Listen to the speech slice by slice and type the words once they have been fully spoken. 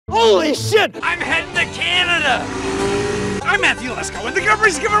Holy shit! I'm heading to Canada! I'm Matthew Lesko, and the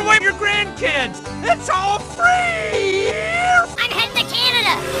government's giving away your grandkids! It's all free! I'm heading to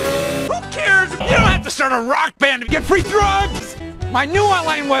Canada! Who cares? You don't have to start a rock band to get free drugs! My new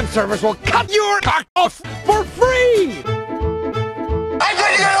online web service will cut your cock off for free! I'm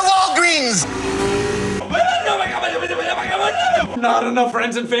going to go to Walgreens! Not enough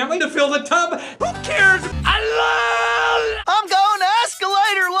friends and family to fill the tub? Who cares? I'm going to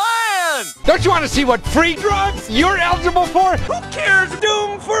Escalator Land! Don't you want to see what free drugs you're eligible for? Who cares?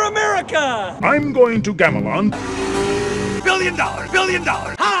 Doom for America! I'm going to Gamelon. $1 billion!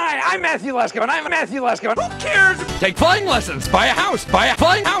 Hi, I'm Matthew Lesko, and I'm Matthew Lesko. Who cares? Take flying lessons. Buy a house. Buy a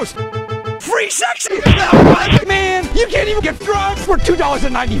flying house. Free sex! Man, you can't even get drugs for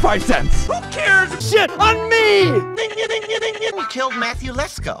 $2.95. Who cares? Shit on me! Who killed Matthew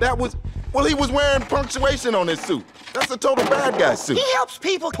Lesko? That was, well, he was wearing punctuation on his suit. That's a total bad guy suit. He helps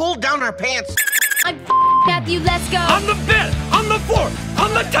people pull down their pants. I'm Matthew Lesko! On the bed, on the floor,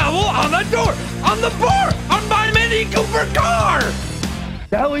 on the towel, on the door, on the bar, on my Mini Cooper car!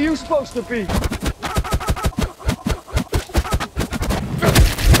 The hell are you supposed to be?